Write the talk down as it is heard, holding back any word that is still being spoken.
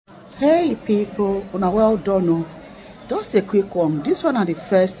Hey people, well done. Oh. Just a quick one. This one is the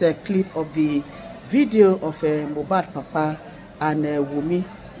first clip of the video of Mohbad Papa and Wunmi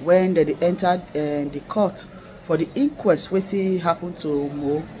when they entered the court for the inquest what happened to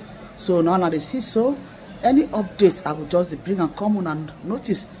Mo. So now they see so any updates I will just bring and come on and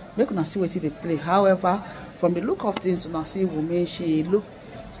notice. Make una see what they play. However, from the look of things, una see Wunmi, she look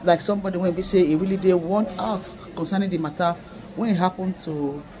like somebody when we say it really they want out concerning the matter when it happened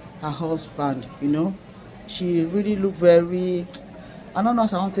to her husband. You know, she really looked very, I don't know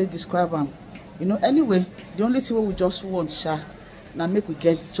how I want to describe her. You know, anyway, the only thing we just want, Sha, now make we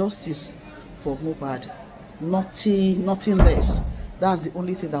get justice for Mohbad. Nothing less. That's the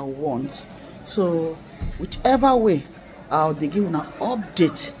only thing that we want. So whichever way they give an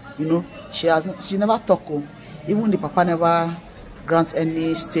update, you know, she never talk, even the papa never grants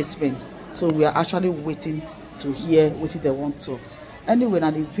any statement. So we are actually waiting to hear what they want to. Anyway, now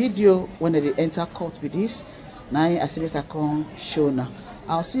the video when they enter court with this, now I see I can show now.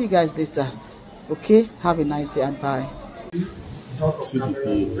 I'll see you guys later. Okay, have a nice day and bye.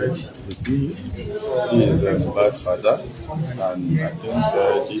 CDP is Mohbad's father, and I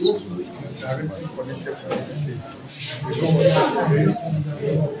think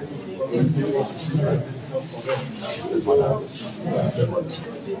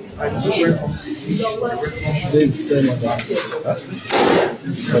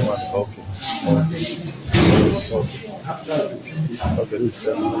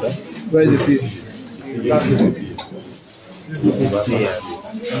where is it?